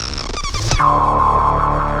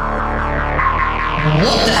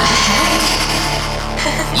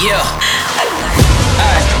Yeah.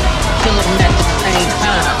 Alright. Killing at the same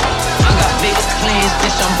time. I got big plans,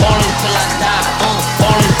 bitch. I'm ballin' till I die.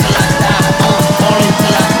 Ballin' till I die. Ballin'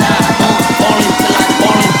 till I die. Ballin' till I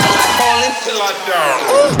ballin' till I ballin' till I die.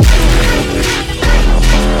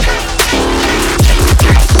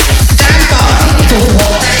 Stand by for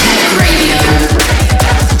What the Heck Radio.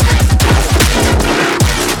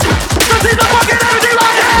 This is the fucking energy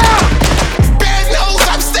right now! Bad news,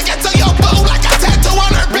 I'm sticking to your boo like a tattoo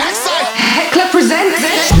on her backside. Heckler presents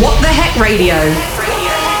What the Heck Radio.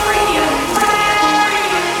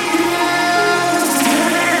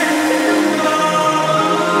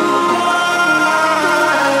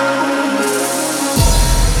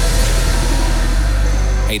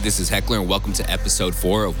 Hey, this is Heckler, and welcome to episode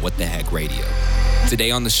 4 of What the Heck Radio.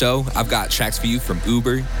 Today on the show, I've got tracks for you from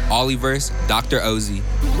Uber, Olliverse, Dr. Ozzy,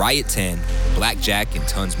 Riot 10, Black Jack, and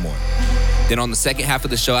tons more. Then on the second half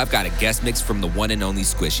of the show, I've got a guest mix from the one and only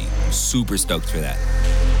SQISHI. I'm super stoked for that.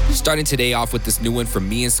 Starting today off with this new one from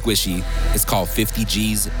me and SQISHI. It's called 50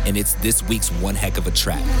 G's, and it's this week's one heck of a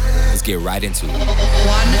track. Let's get right into it. 50 G's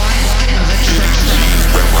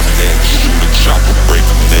round my neck, shoot a chopper, break a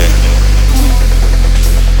neck.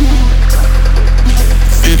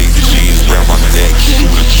 50 G's round my neck, shoot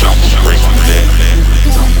a chopper, break a neck.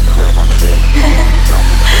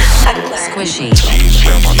 SQISHI. G's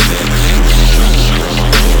round my neck,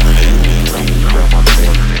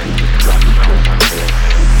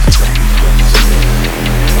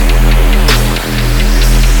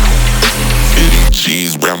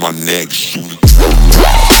 G's round my neck, shoot G's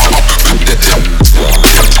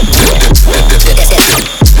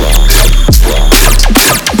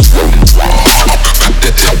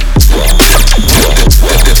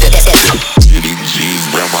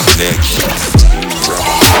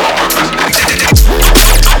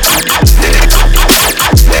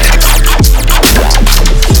round my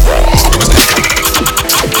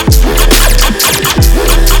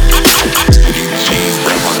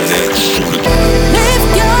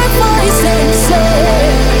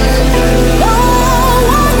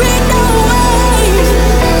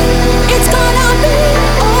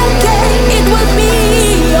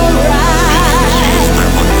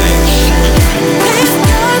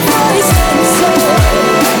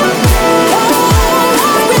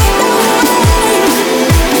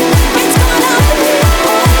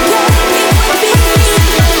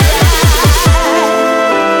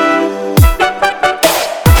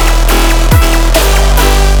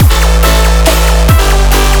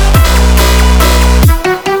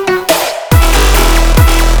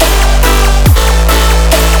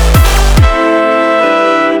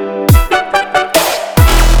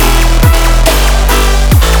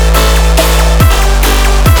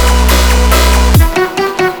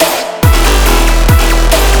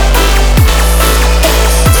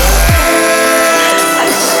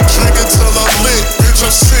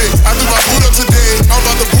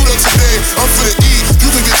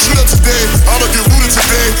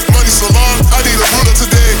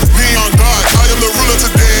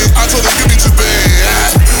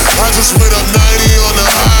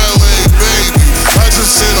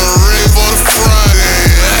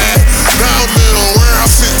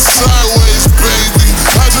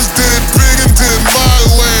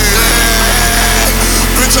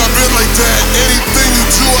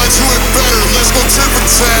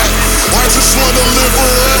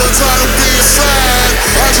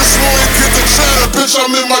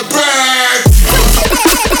I'm in my bag.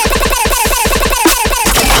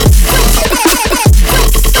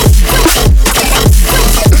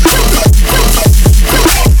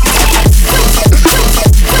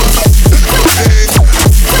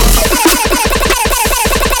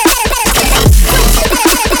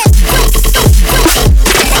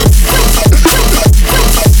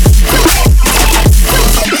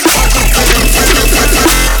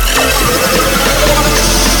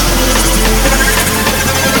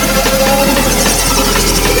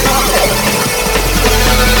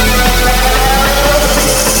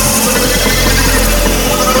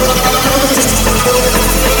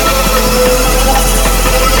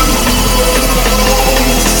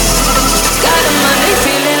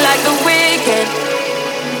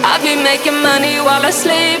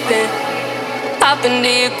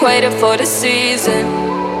 For the season,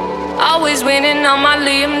 always winning on my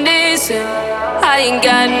Liam Neeson. I ain't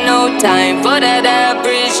got no time for that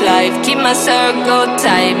average life. Keep my circle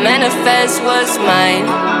tight, manifest what's mine.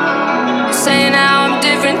 Saying how I'm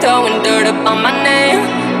different, throwing dirt up on my name.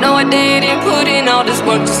 No, I didn't put in all this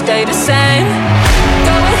work to stay the same.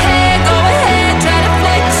 Go ahead, try to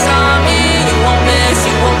flex on me. You won't mess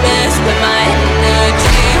with my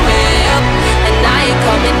energy. Way up, and now you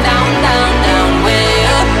come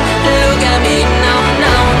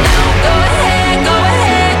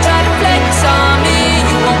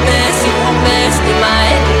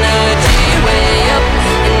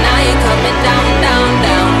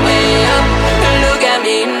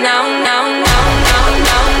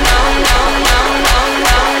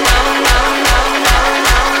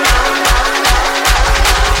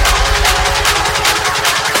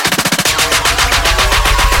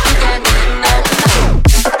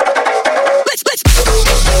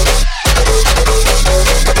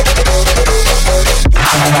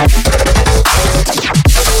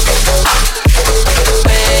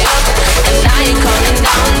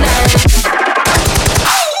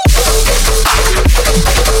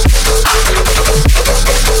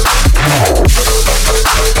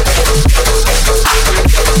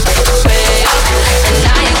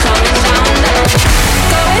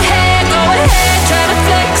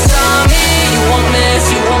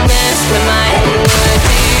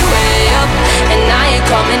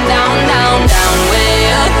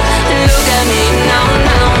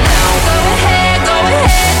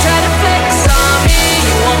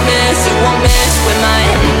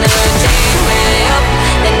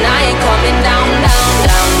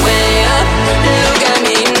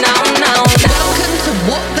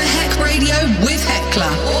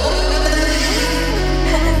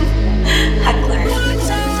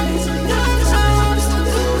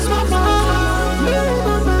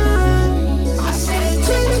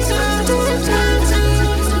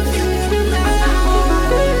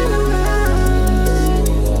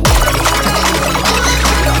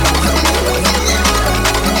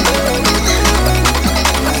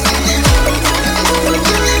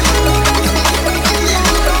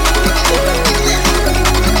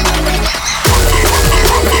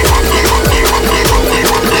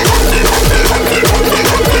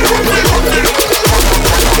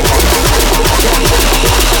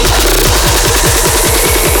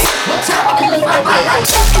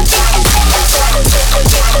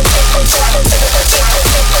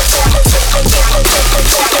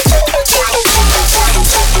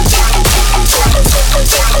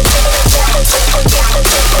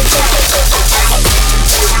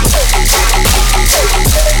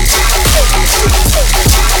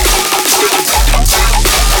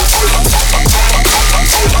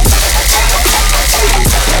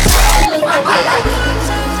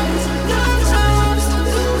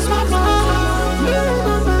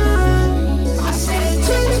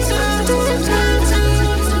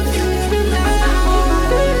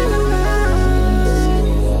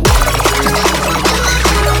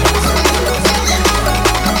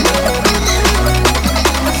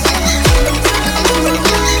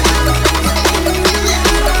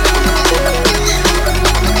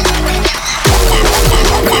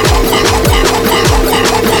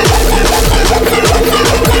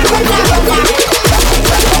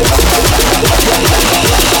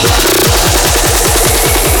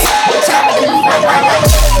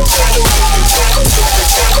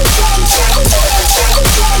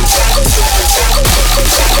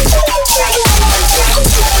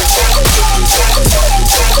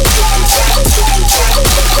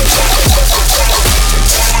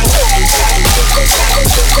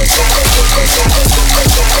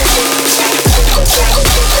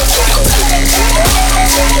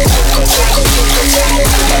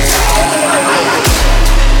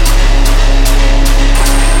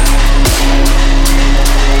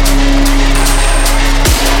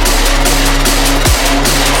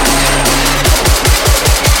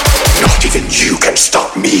even you can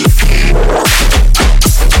stop me.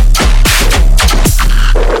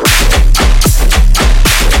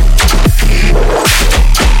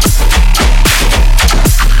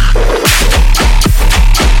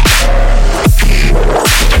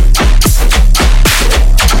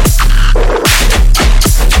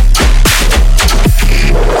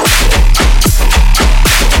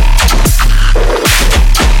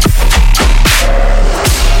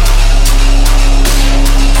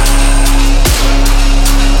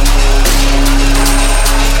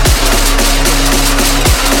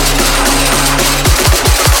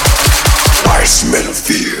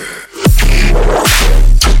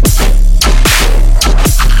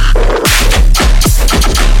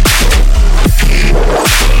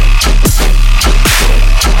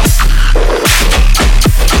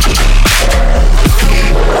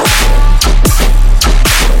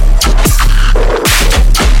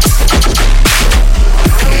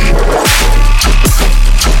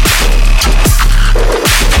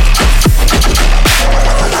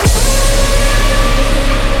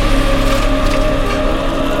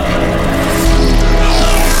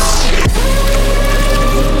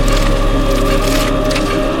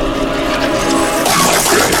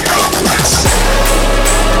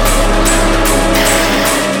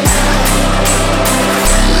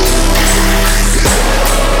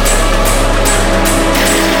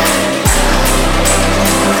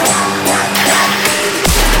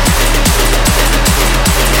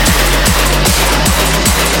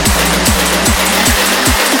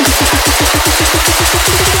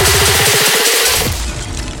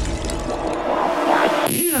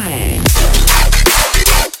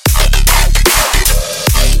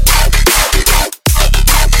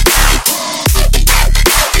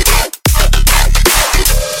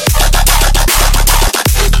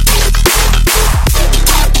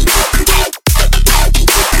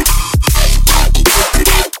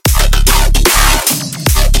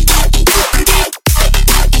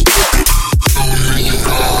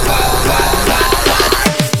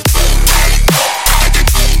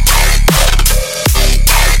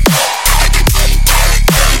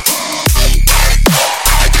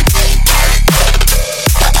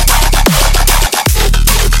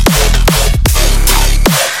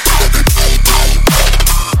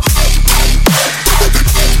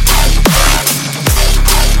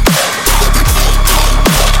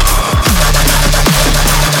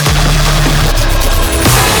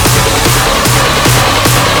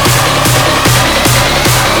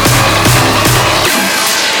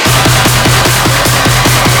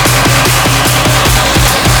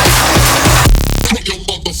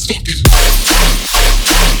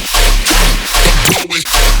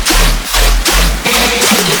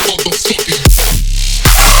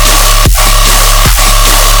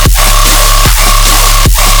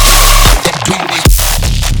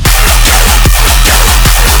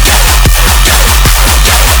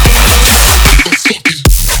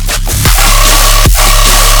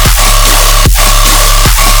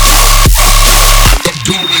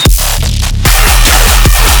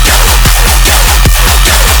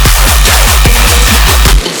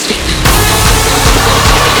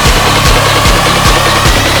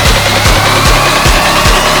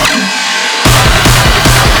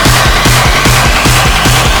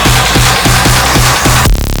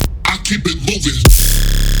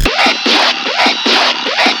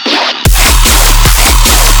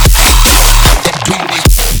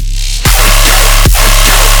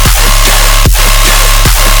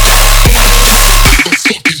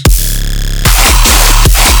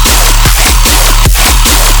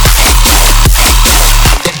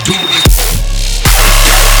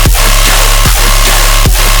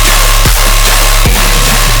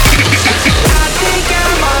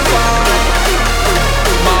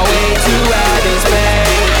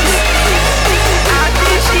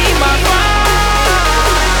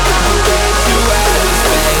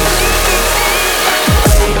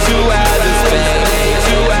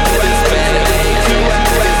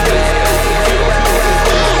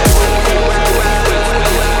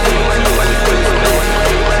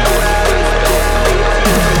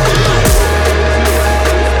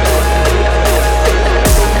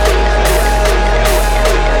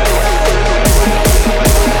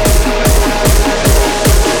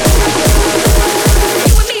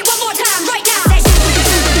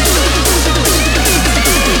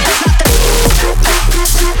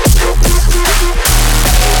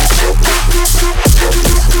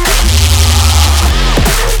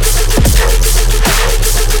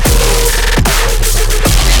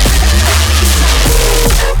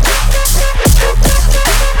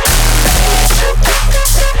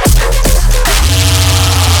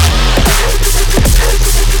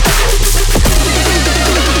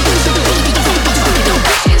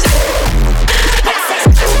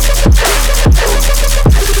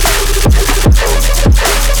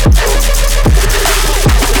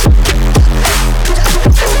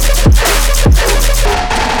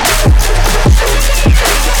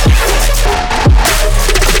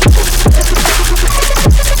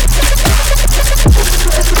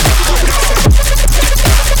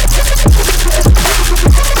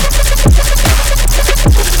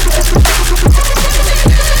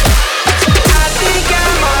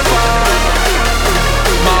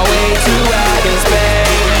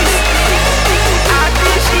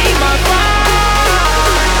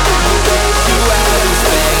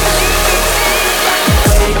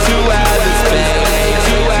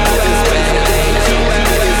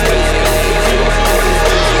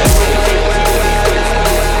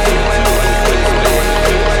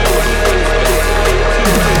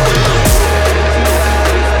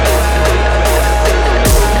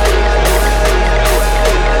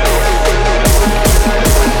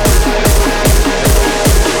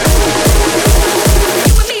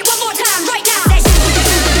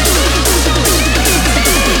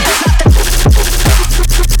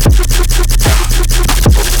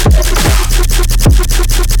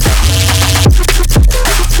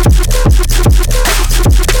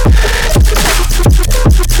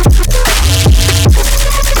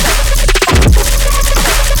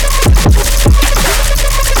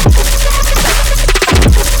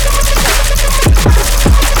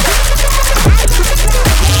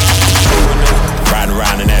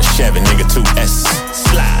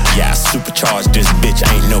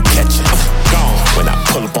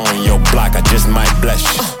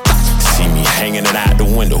 bless you. See me hanging it out the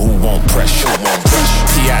window, who won't pressure?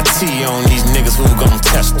 PIT on these niggas, who gon'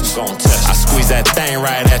 test us? I squeeze that thing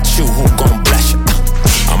right at you, who gon' bless you?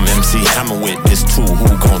 I'm MC Hammer with this tool, who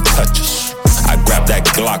gon' touch us? I grab that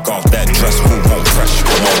Glock off that dress, who won't pressure?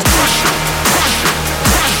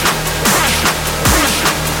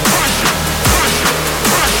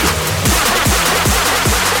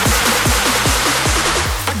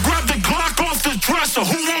 I grab the Glock off the dresser,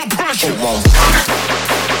 who won't pressure? Who won't?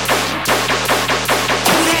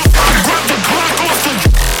 I grab the Glock off the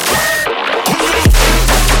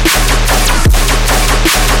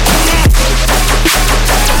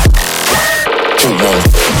Who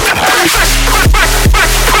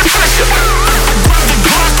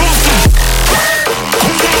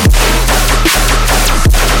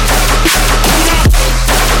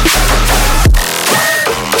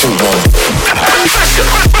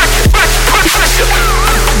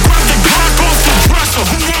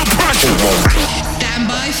won't? Stand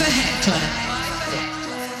by for Heckler.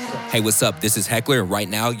 Hey, what's up? This is Heckler, and right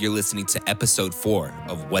now you're listening to episode 4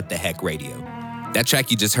 of What the Heck Radio. That track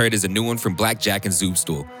you just heard is a new one from Black Jack and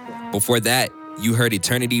Zoobstool. Before that, you heard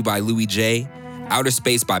Eternity by Louis J, Outer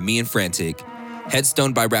Space by Me and Frantic,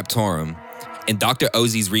 Headstone by Raptorum, and Dr.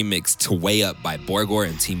 Ozzy's remix to Way Up by Borgor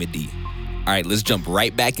and Tima D. All right, let's jump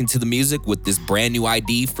right back into the music with this brand new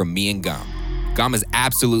ID from me and Gom. Gom has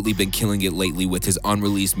absolutely been killing it lately with his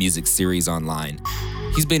unreleased music series online.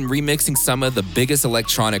 He's been remixing some of the biggest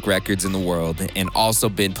electronic records in the world and also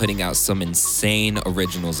been putting out some insane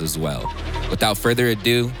originals as well. Without further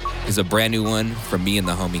ado, here's a brand new one from me and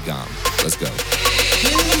the homie Gom. Let's go.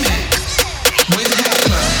 In the mix with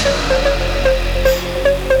Heckler.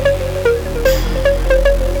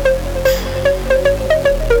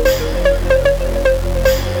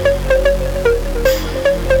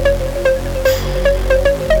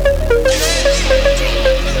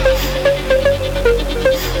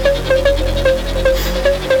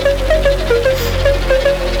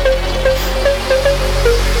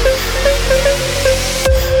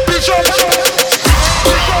 bitch.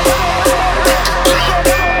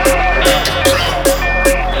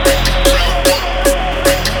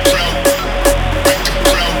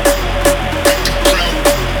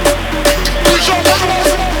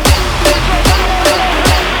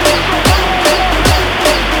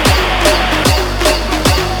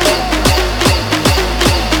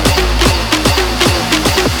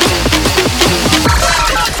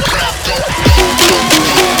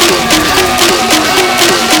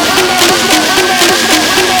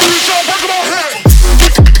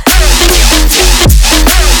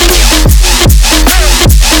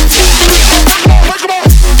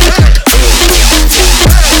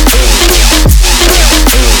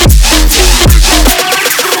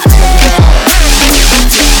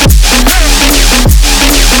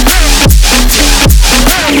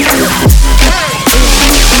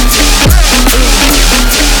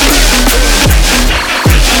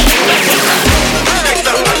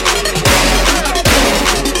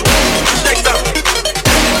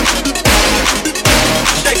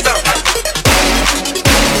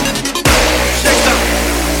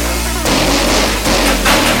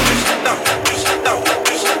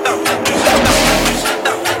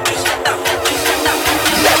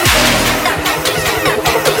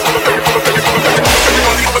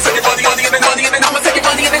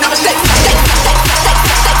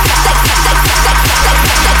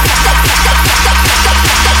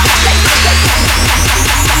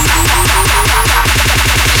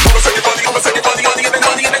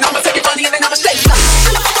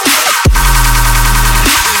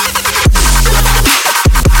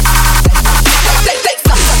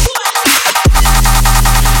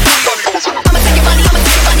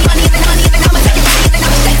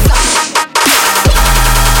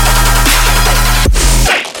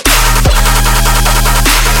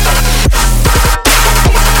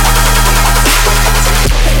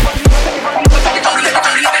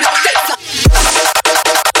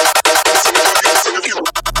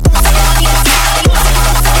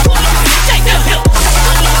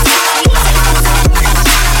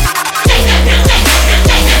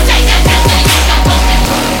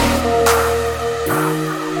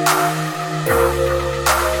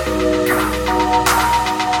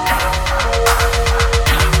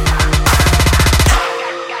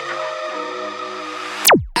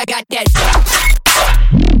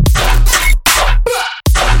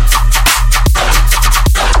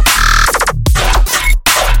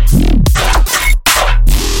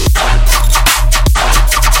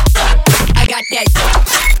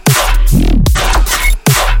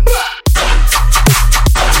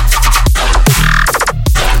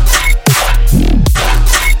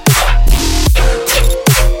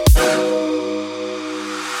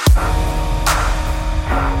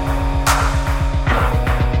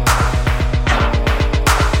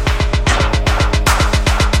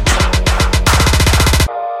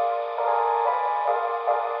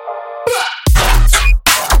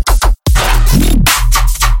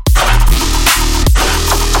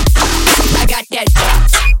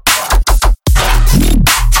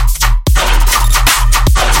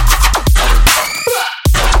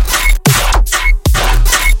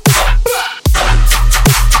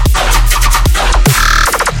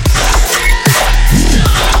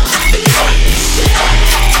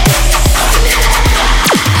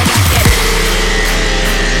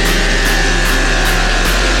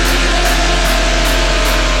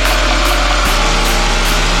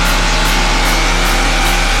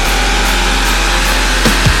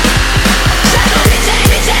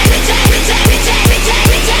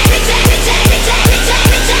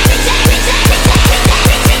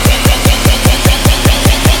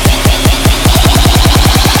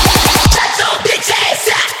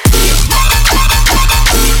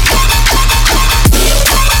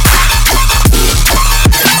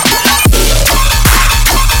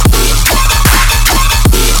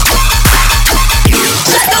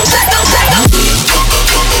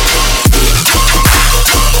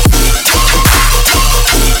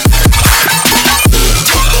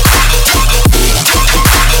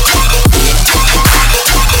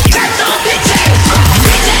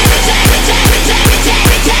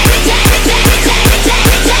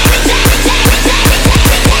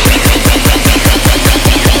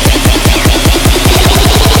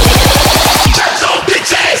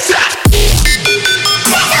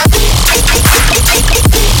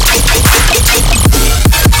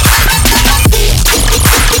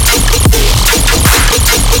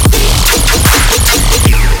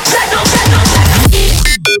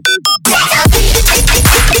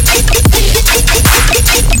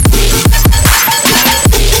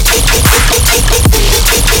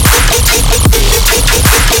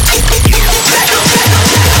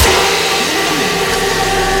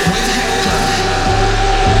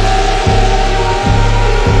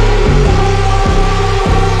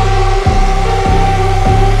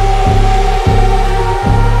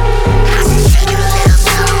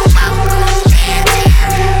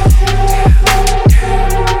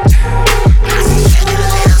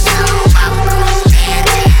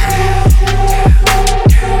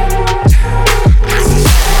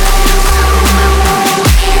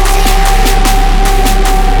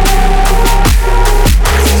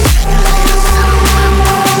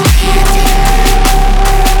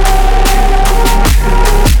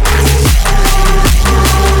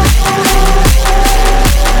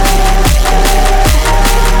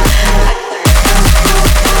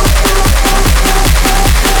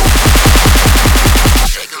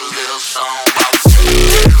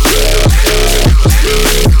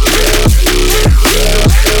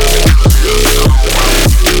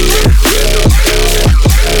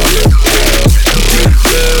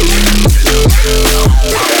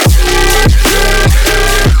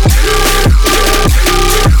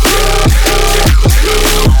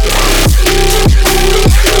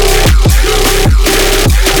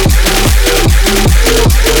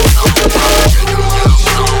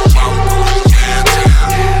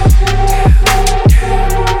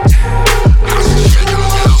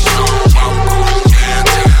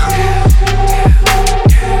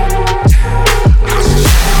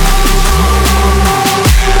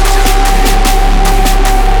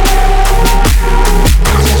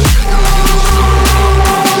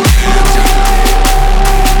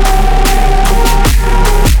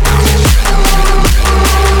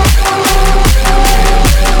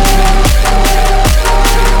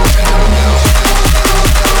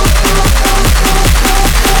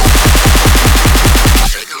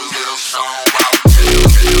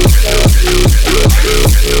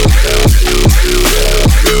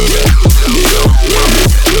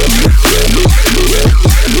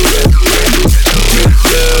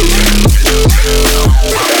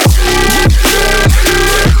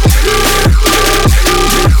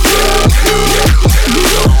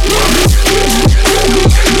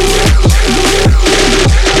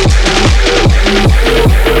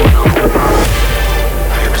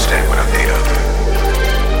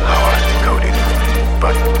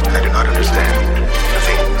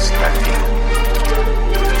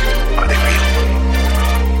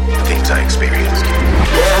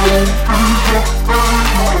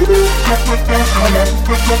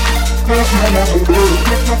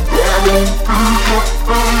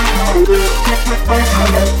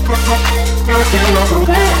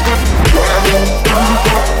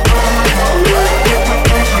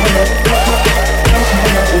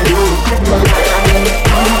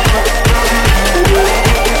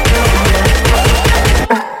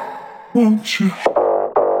 Won't you?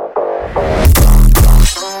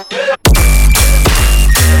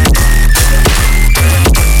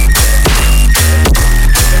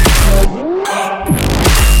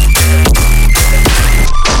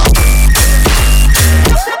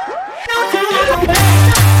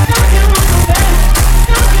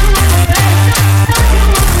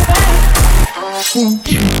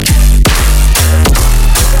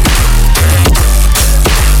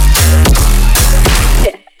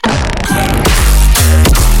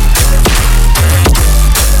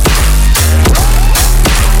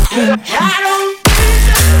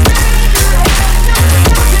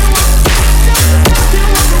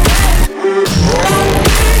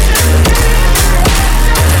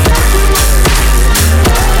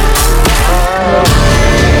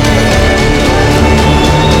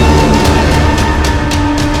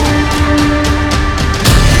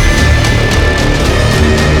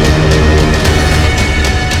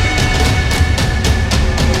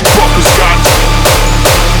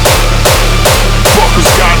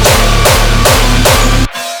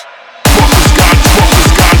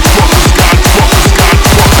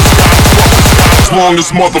 As long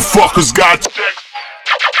as motherfuckers got checks.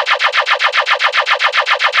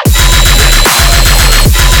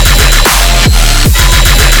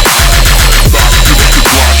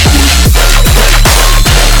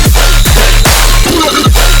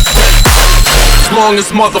 As long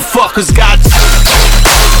as motherfuckers got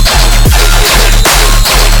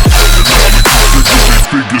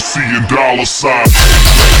figure C and dollar sign.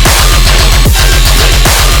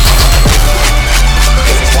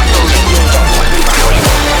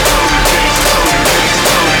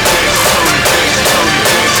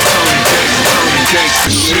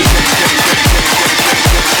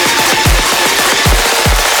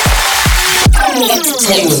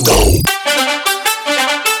 Entertainment.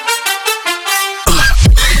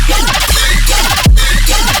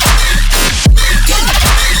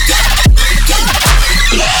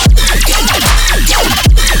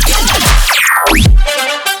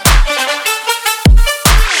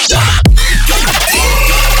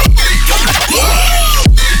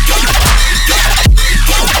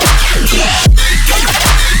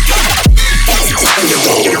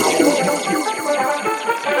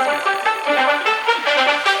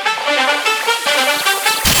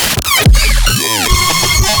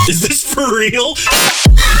 Is this for real?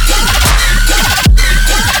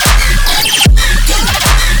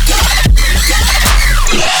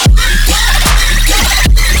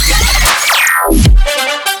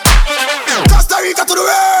 Costa Rica to the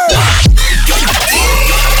world!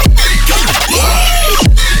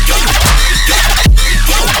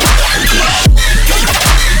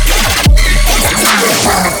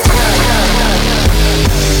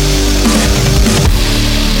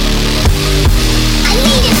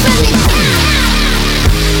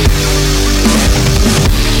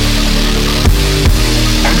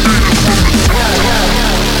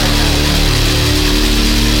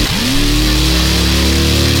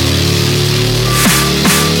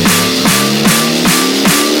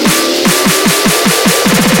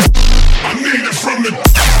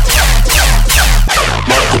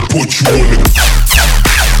 Put you on the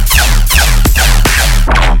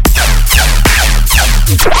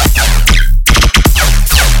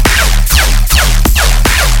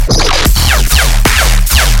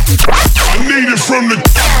I need it from the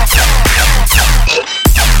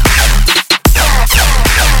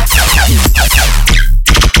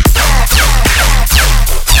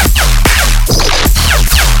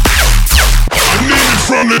I need it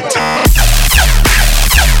from the top.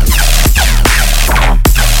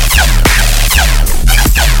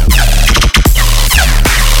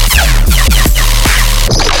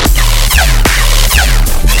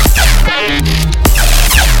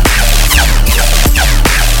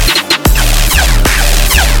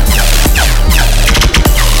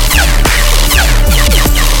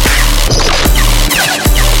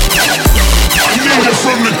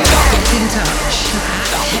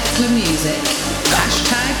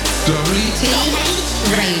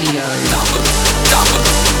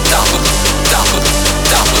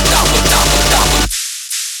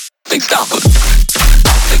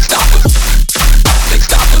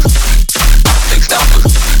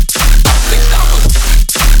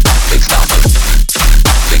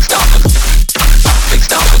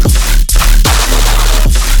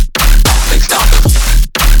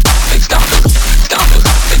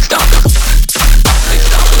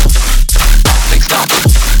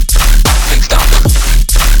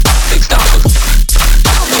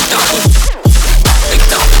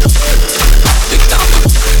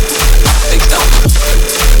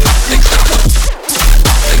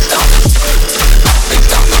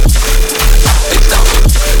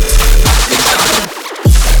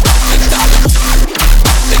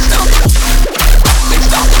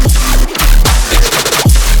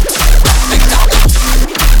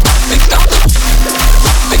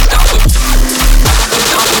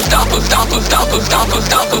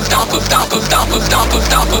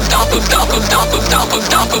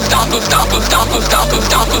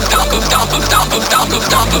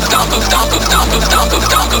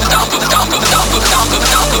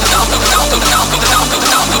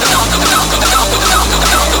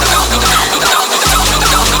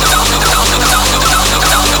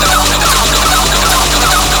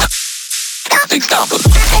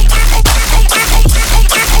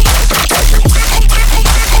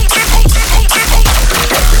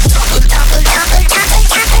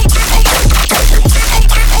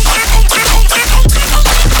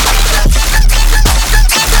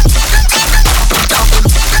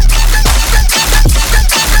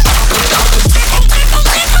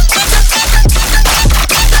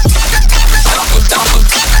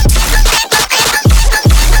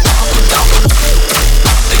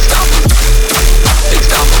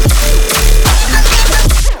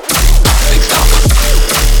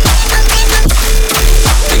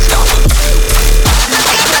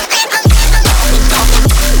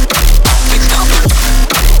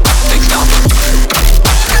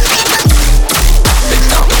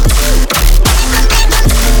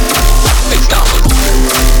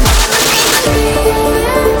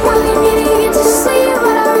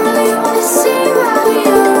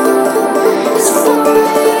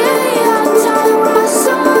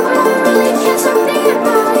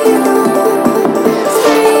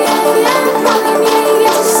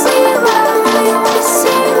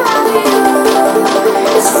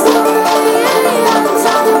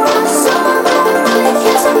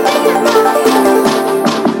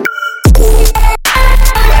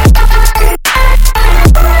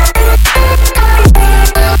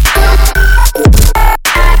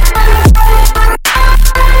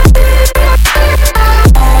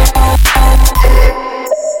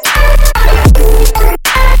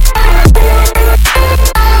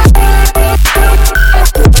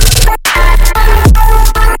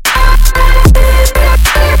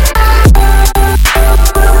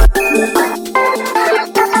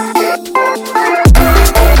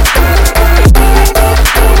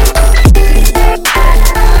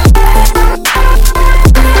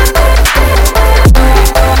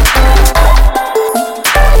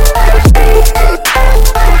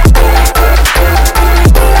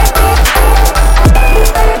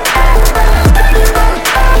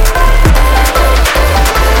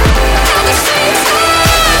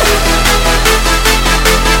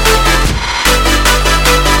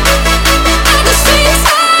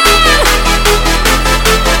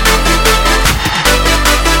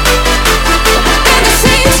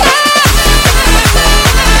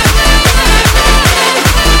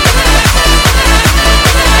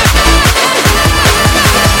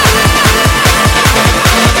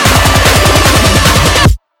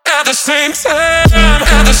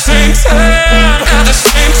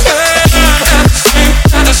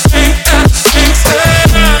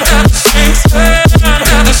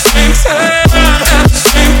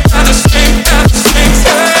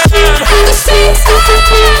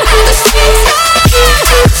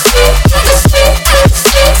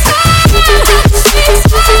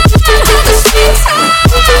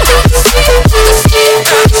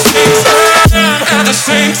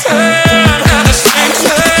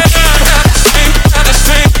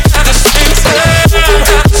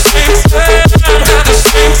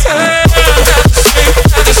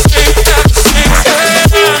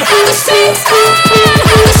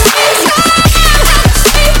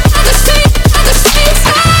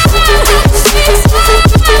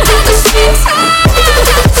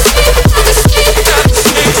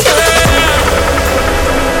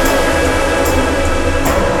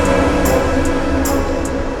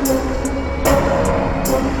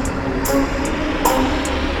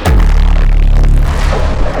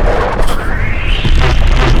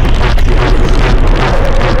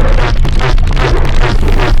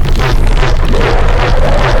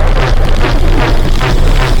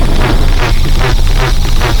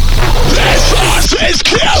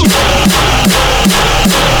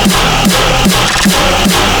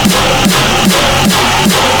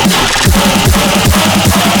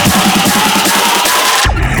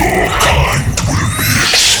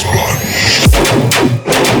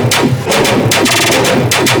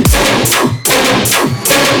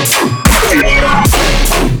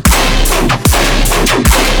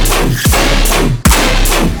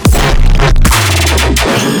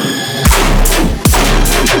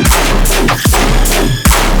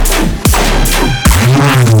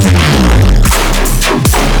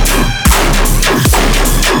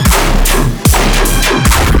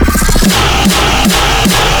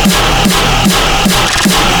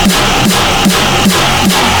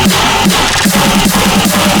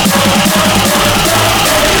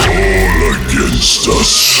 gangsters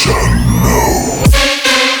shall know.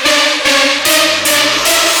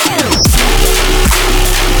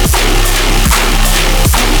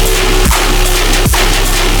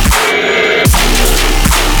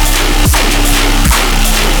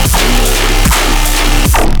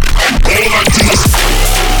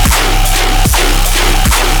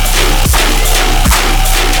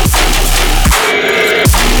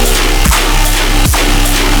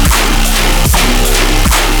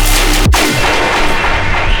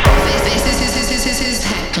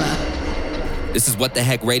 This is What the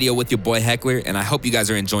Heck Radio with your boy Heckler, and I hope you guys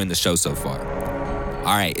are enjoying the show so far. All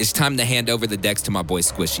right, it's time to hand over the decks to my boy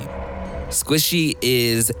SQISHI. SQISHI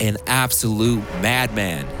is an absolute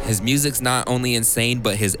madman. His music's not only insane,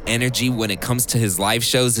 but his energy when it comes to his live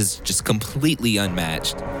shows is just completely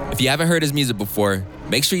unmatched. If you haven't heard his music before,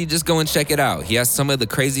 make sure you just go and check it out. He has some of the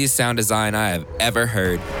craziest sound design I have ever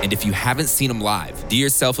heard, and if you haven't seen him live, do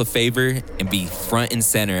yourself a favor and be front and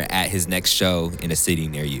center at his next show in a city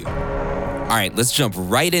near you. All right, let's jump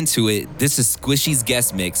right into it. This is SQISHI's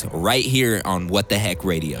guest mix right here on What the Heck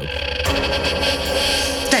Radio. Stay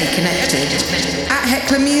connected. At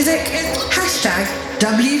Heckler Music, hashtag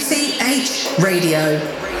WCH Radio.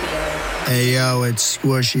 Hey yo, it's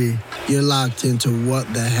SQISHI. You're locked into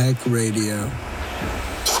What the Heck Radio.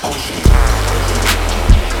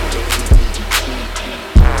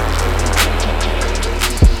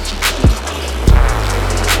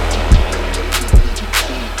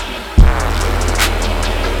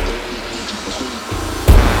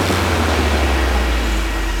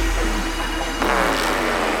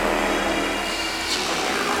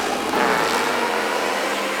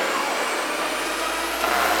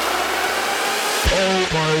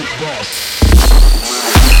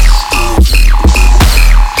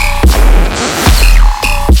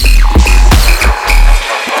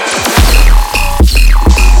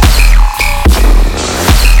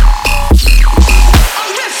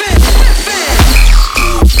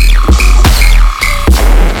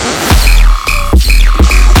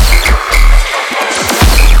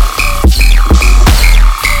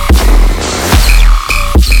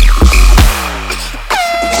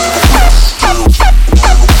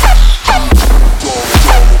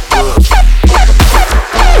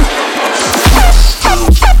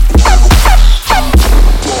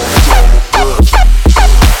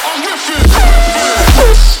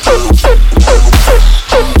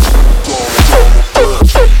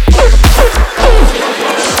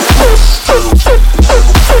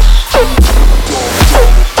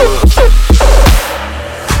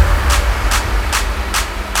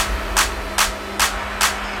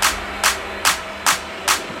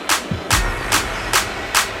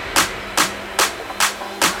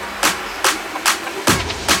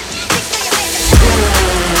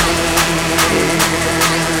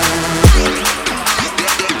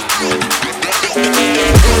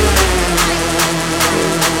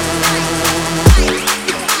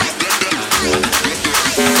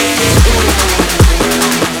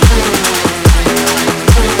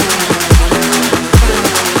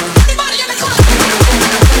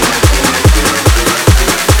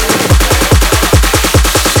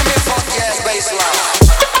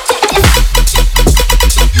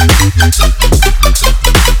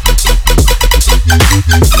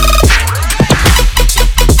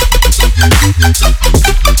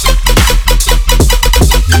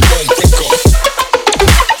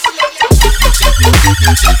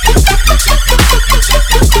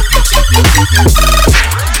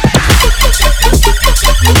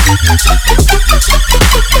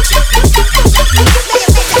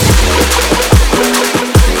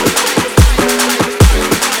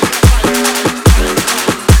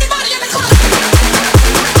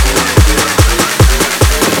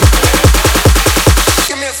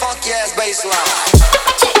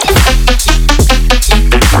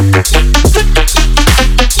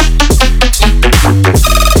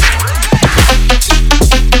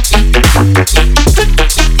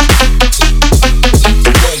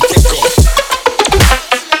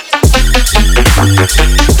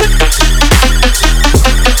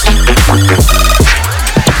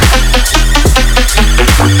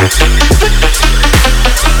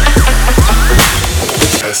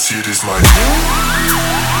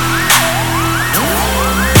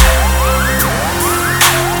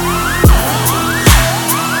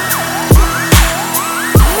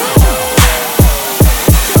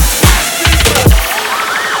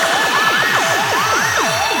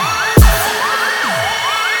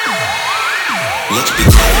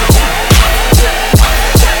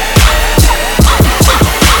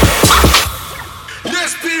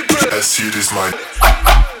 That shit is my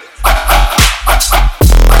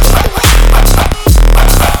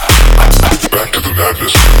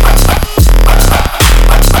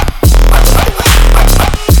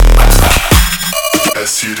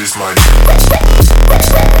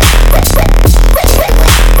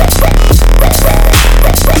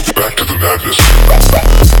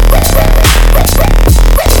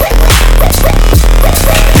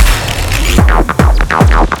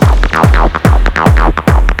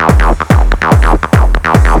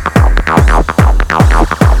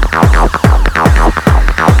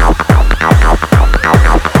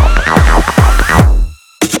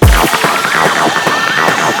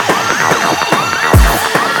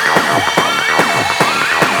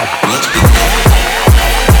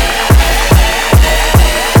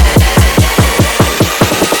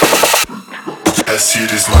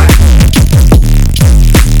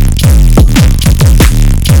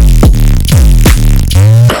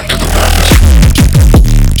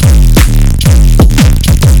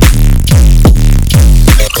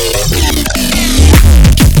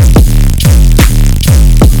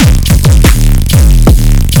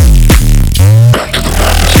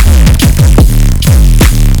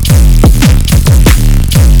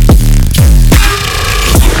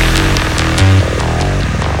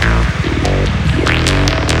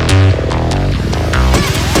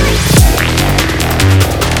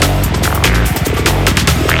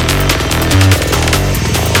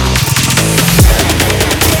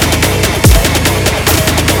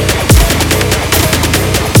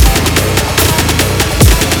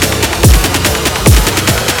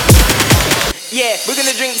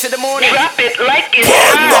morning. Drop it like it's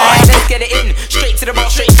hot. Let's get it in, straight to the bar,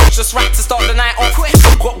 straight just right to start the night off. What,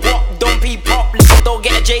 don't be pop, don't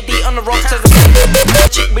get a JD on the rocks. As a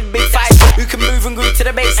chick with big thighs who can move and groove to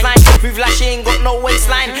the baseline. Move like she ain't got no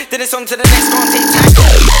waistline. Then it's on to the next, can't take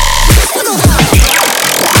time.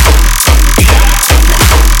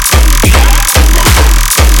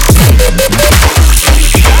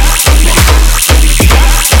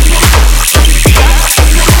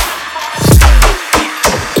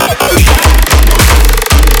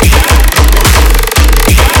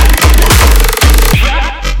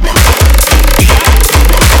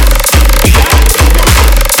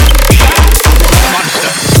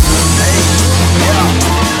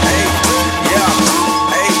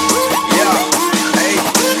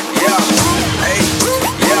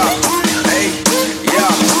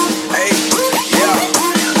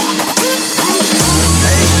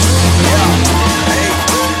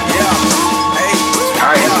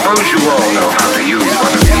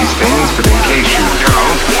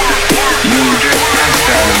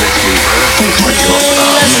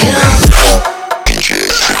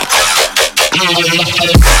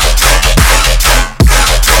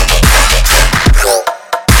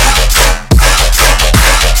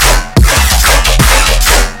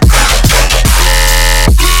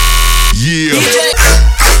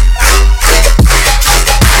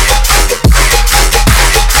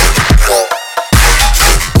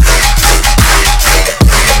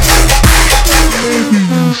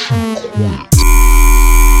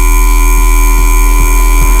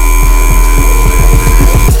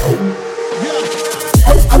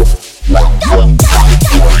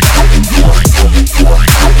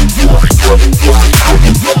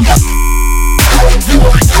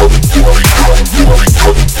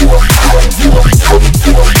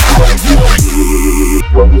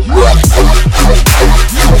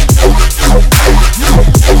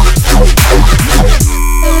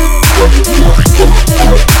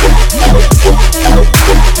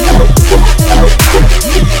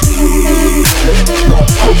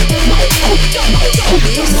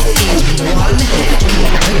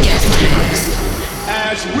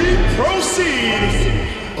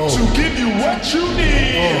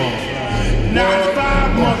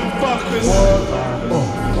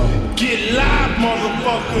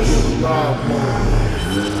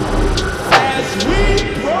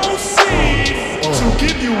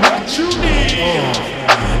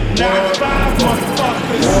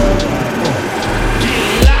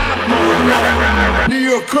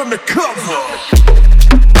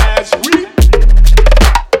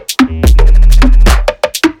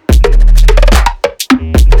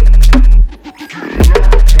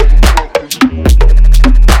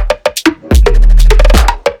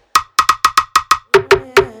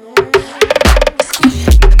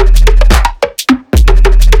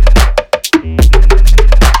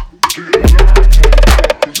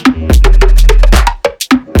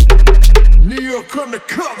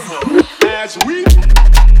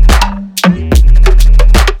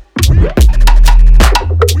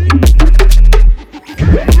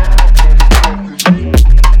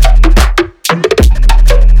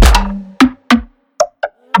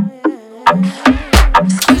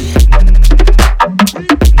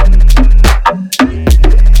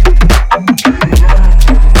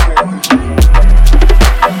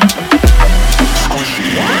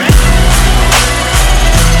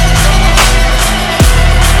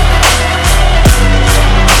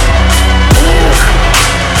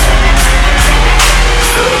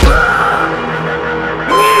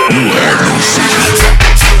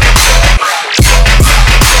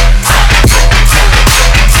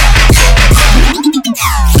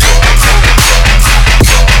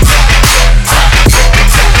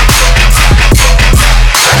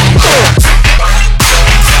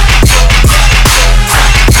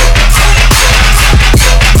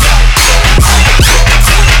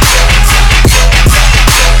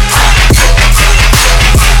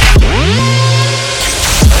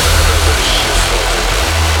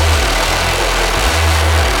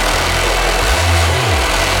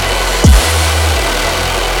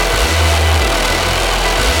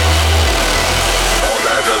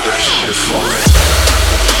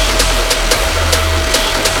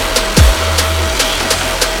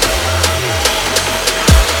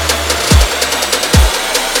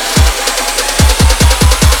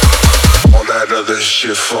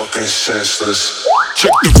 Shit fucking senseless.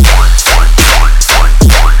 Check the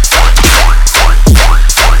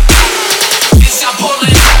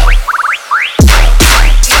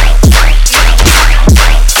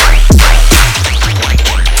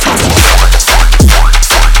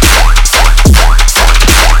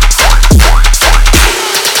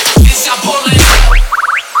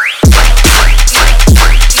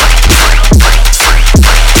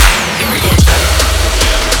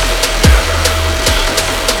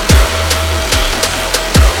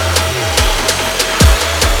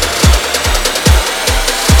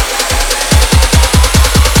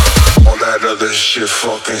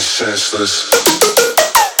fucking senseless.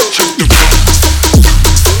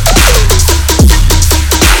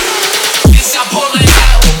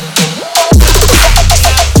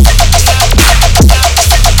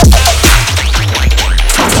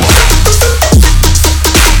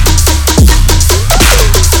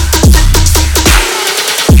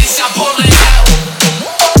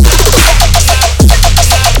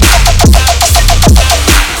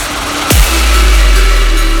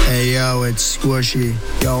 It's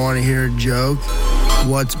SQISHI. Y'all wanna hear a joke?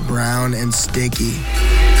 What's brown and sticky?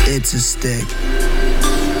 It's a stick.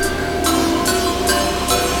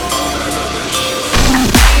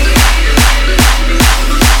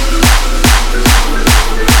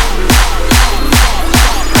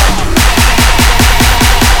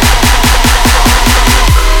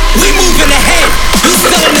 We moving ahead. You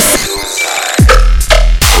still in the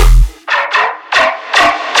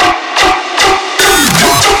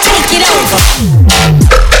take it over.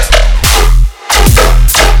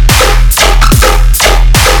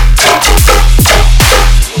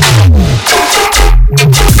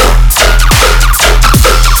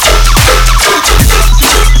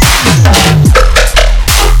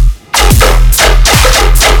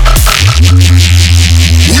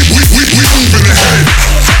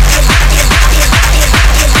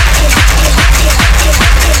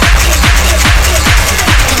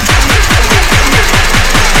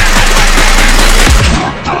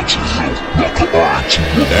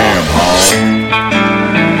 Damn, hog.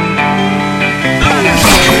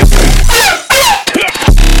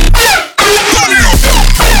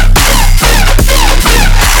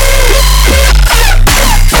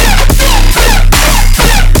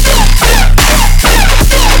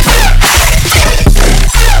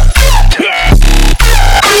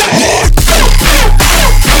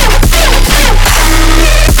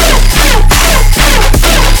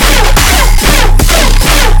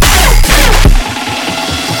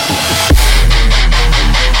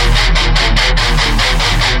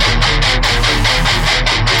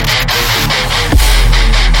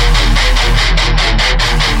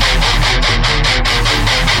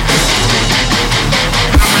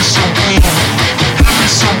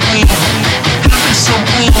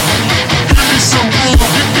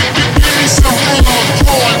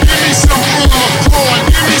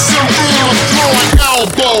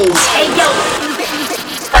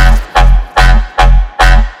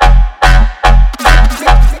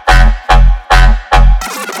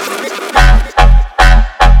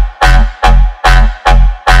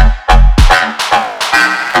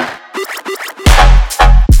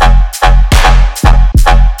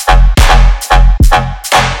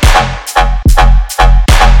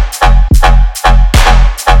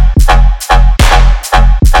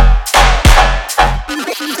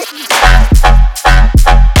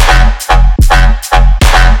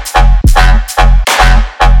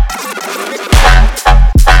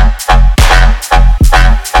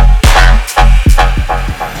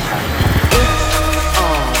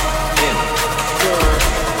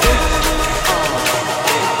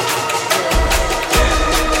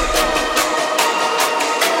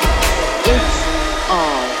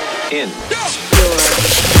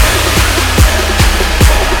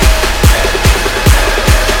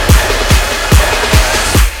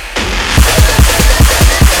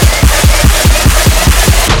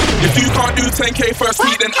 If you can't do 10K first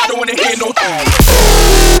beat, then I don't wanna hear no.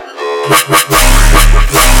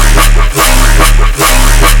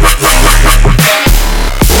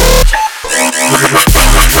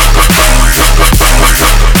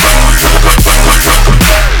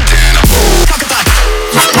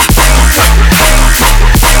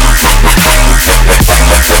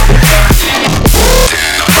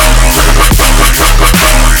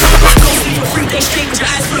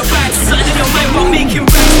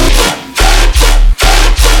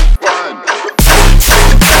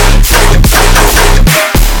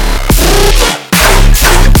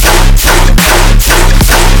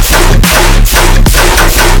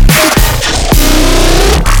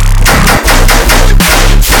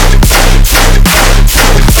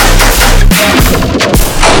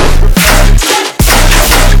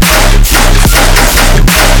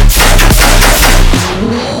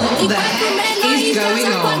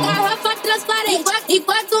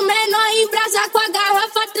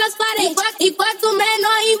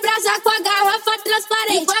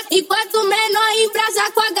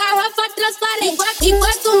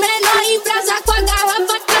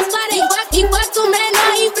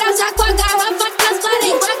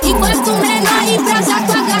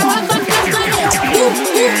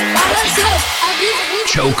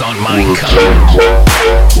 Choke on my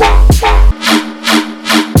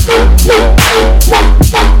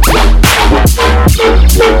cup.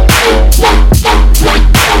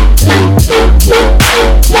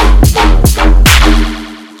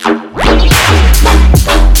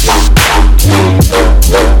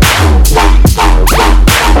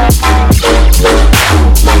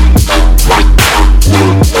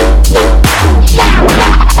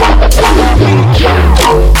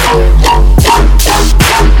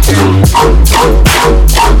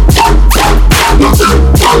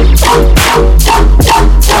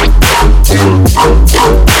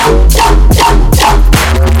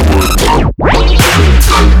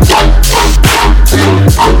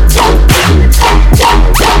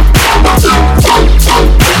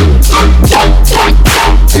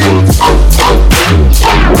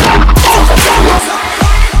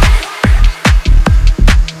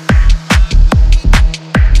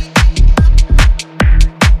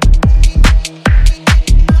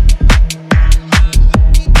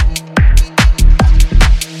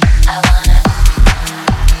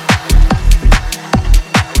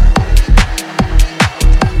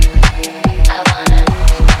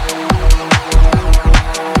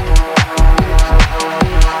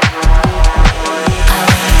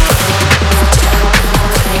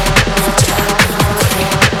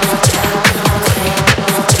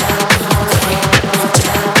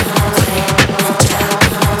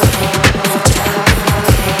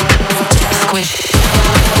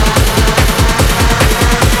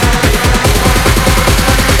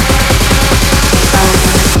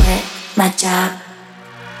 My job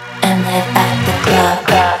and live at the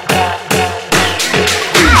club.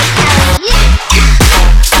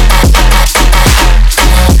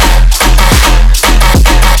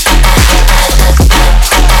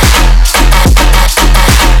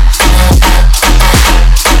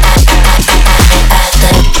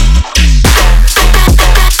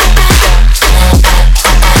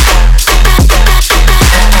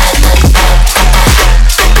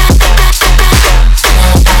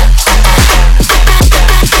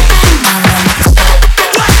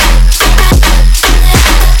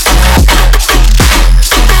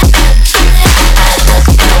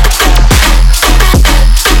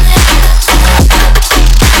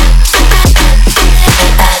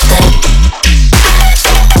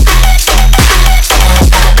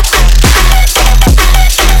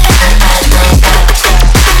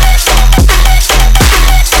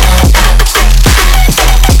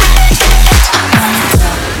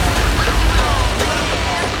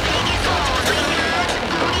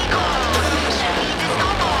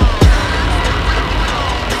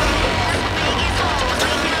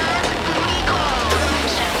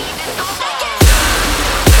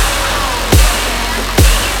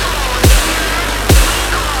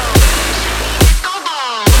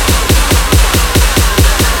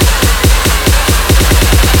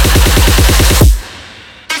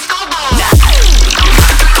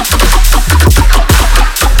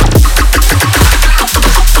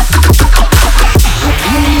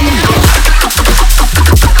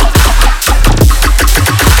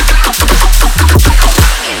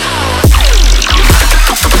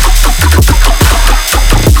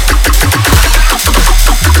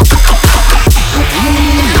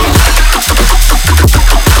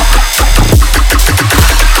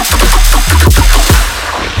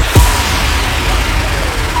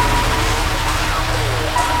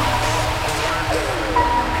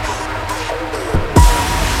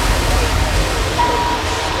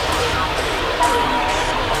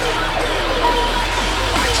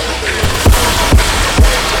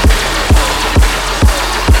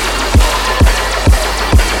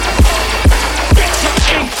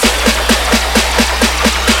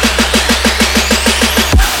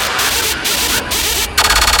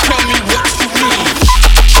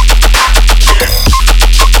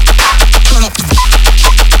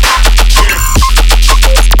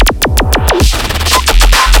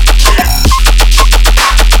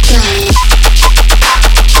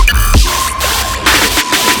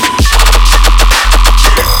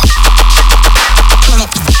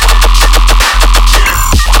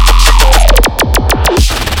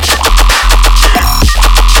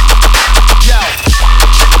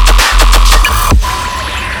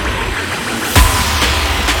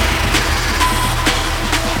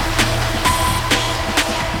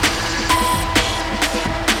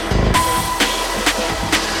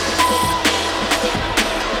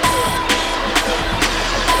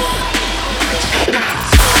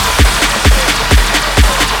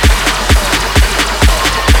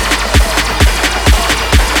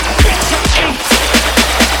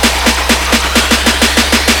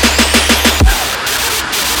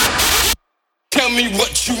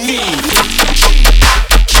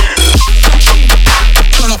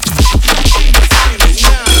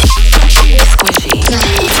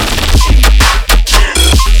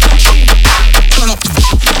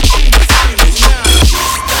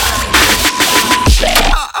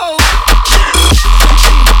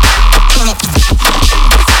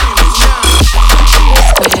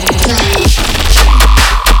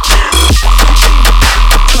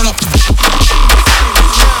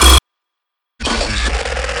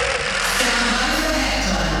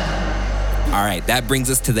 that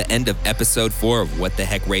brings us to the end of episode 4 of What the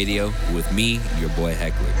Heck Radio with me, your boy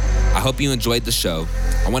Heckler. I hope you enjoyed the show.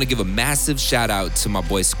 I want to give a massive shout out to my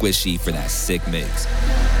boy SQISHI for that sick mix.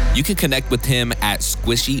 You can connect with him at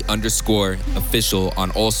 @squishy_official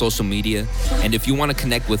on all social media. And if you want to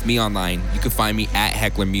connect with me online, you can find me at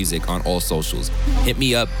Heckler Music on all socials. Hit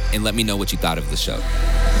me up and let me know what you thought of the show.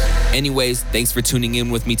 Anyways, thanks for tuning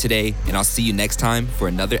in with me today, and I'll see you next time for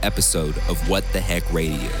another episode of What the Heck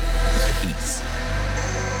Radio. Peace.